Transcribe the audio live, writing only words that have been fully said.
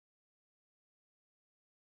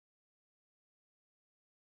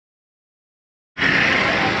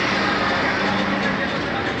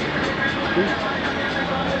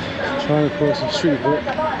trying to cross the street, but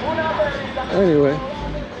anyway,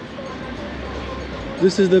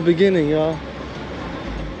 this is the beginning, y'all.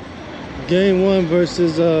 Game 1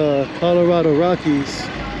 versus Colorado Rockies,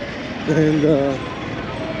 and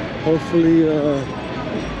hopefully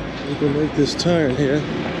we can make this turn here.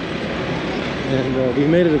 And we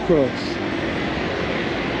made it across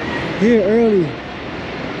here early.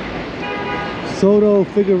 Soto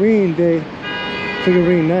figurine day,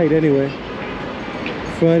 figurine night anyway.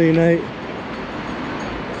 Friday night,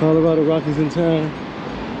 Colorado Rockies in town.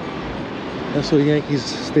 That's what Yankees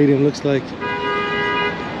Stadium looks like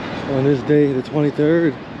on this day, the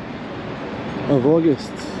 23rd of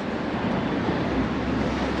August.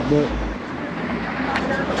 But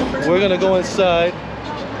we're gonna go inside,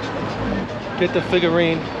 get the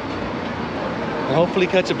figurine, and hopefully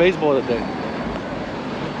catch a baseball today.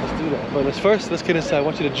 Let's do that. But let's get inside. I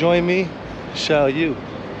want you to join me, shall you?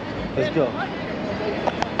 Let's go.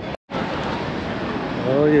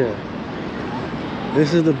 Oh yeah.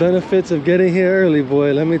 This is the benefits of getting here early,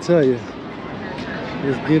 boy, let me tell you.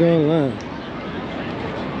 Just get online.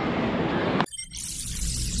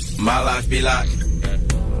 My life be like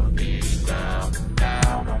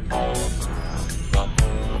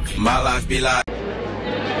my life be like.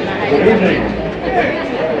 Good evening,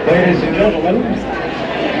 ladies and gentlemen.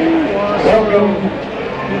 Welcome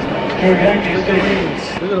to Yankee Stadium.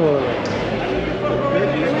 Look at all that.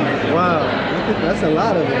 Wow, look at, that's a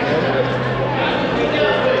lot of it, man.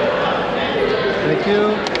 Thank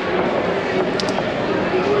you.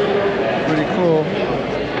 Pretty cool.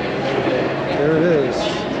 There it is.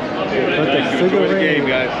 But the figurine,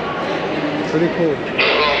 guys. Pretty cool.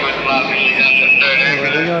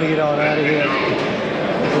 We're gonna get on out of here.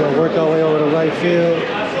 We're gonna work our way over to right field.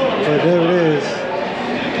 But there it is.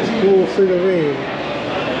 This cool figurine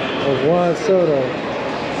of Juan Soto.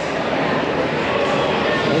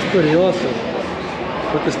 That's pretty awesome.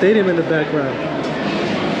 With the stadium in the background.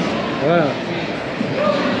 Wow.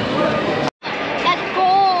 Let's go.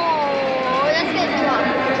 Let's get drunk.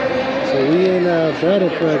 So we in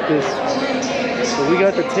batting practice. So we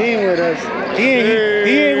got the team with us. He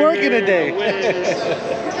ain't working today.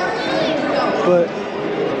 But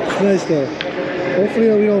it's nice though. Hopefully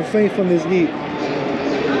we don't faint from this heat.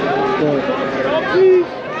 But,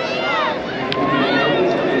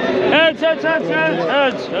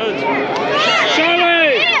 heads.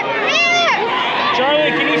 Charlie!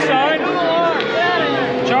 Charlie, can you sign?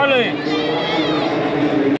 Charlie!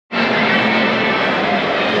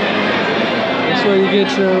 that's where you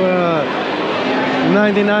get your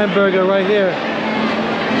 99 burger right here.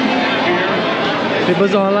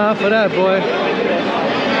 People's online for that, boy.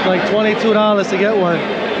 It's like $22 to get one,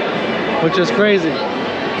 which is crazy.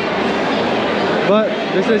 But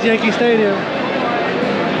this is Yankee Stadium.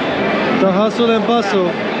 The hustle and bustle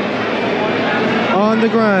on the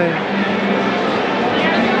grind.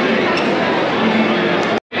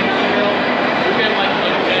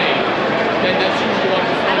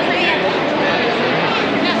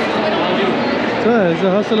 So it's a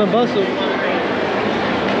hustle and bustle.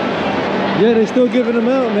 Yeah, they're still giving them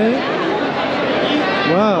out, man.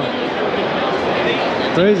 Wow.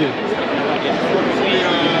 Crazy.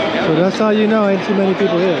 So that's how you know ain't too many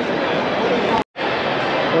people here.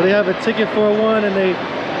 Or they have a ticket for one and they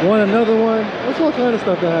want another one. That's all kind of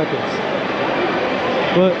stuff that happens.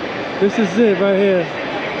 But this is it right here.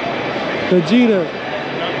 The Jeter.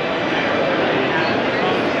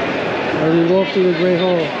 As we walk through the Great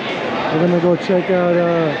Hall, we're gonna go check out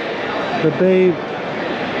the Babe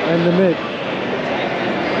and the Mick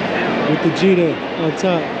with the Jeter on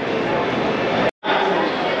top.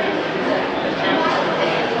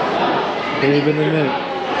 Babe and the Mick.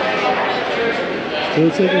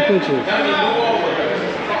 Still taking pictures.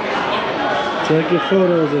 Check your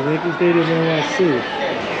photos at Yankee Stadium NYC.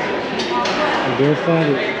 And go find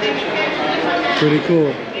it. Pretty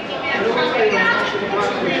cool.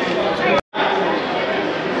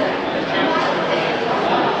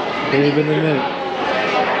 Babe in the Mick.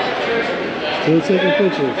 Still taking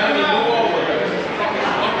pictures.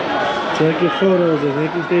 Check your photos at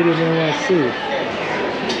Yankee Stadium NYC.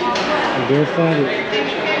 And go find it.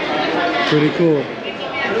 Pretty cool.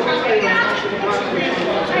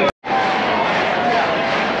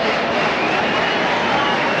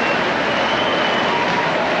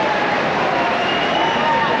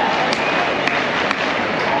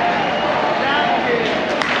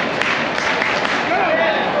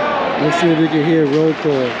 Let's see if we can hear roll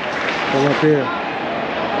call from up here.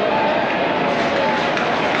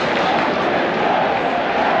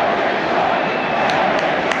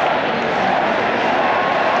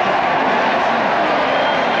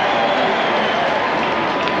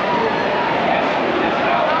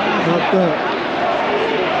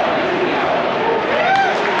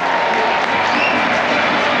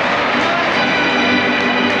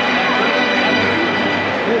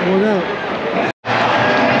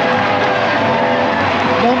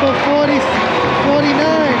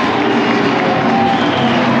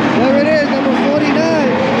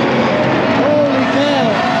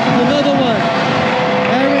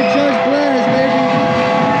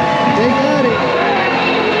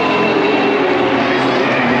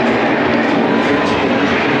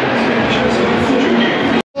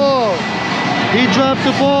 He dropped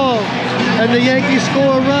the ball, and the Yankees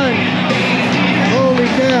score a run. Holy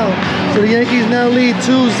cow. So the Yankees now lead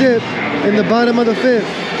 2-0 in the bottom of the 5th.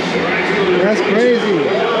 That's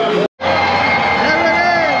crazy.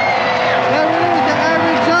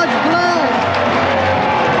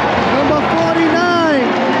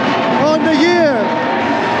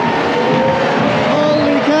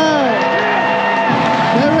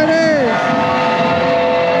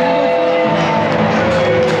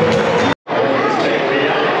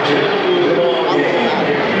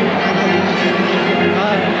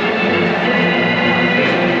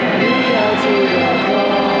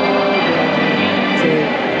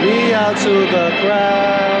 To the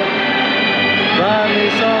crowd, buy me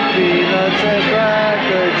some peanuts and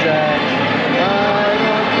Cracker Jacks. I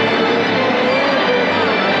don't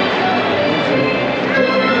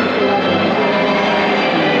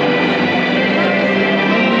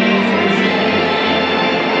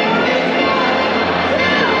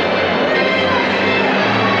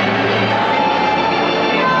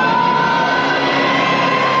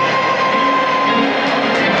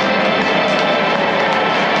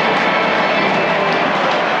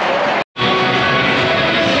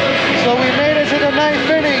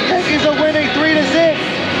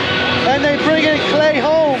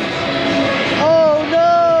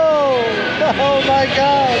Oh my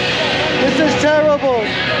God, this is terrible.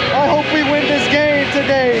 I hope we win this game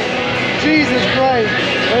today. Jesus Christ.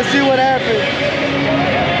 Let's see what happens.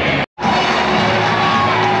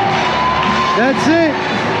 That's it.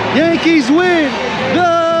 Yankees win.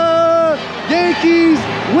 The Yankees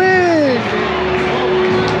win.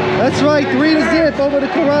 That's right, 3-0 over the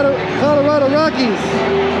Colorado Rockies.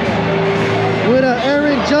 With an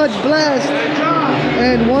Aaron Judge blast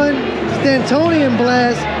and one Stantonian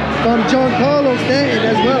blast from Giancarlo Stanton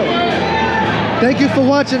as well. Thank you for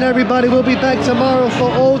watching, everybody. We'll be back tomorrow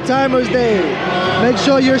for Old Timers Day. Make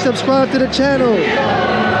sure you're subscribed to the channel,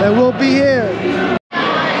 and we'll be here.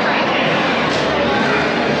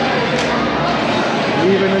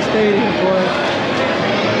 Leaving the stadium, boy.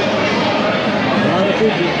 A lot of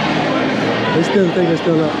people. They still think they're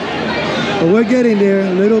still up. But we're getting there,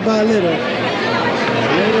 little by little.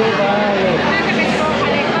 Little by little.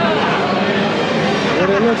 What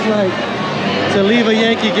it looks like to leave a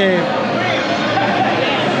Yankee game.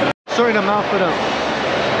 Sorting them out for them.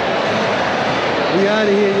 We out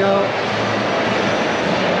of here, y'all.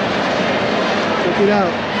 Check it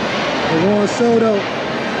out. Juan Soto.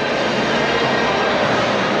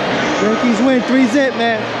 Yankees win 3-0,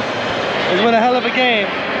 man. It's been a hell of a game.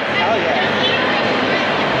 Hell yeah.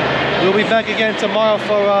 We'll be back again tomorrow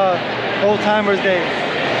for Old Timers Day.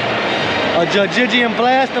 A Judgian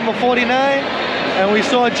blast, number 49. And we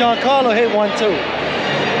saw Giancarlo hit one too.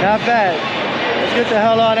 Not bad. Let's get the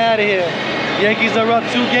hell on out of here. Yankees are up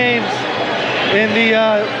 2 games in the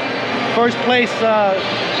first place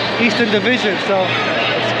Eastern Division, so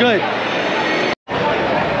it's good.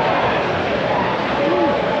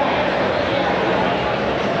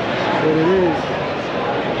 That's what it is.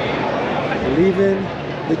 Leaving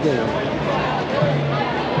the game.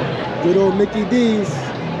 Good old Mickey D's.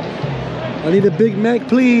 I need a Big Mac,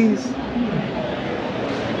 please.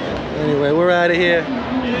 Anyway, we're out of here.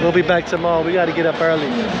 We'll be back tomorrow. We got to get up early.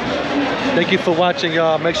 Thank you for watching,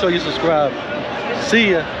 y'all. Make sure you subscribe.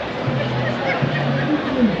 See ya.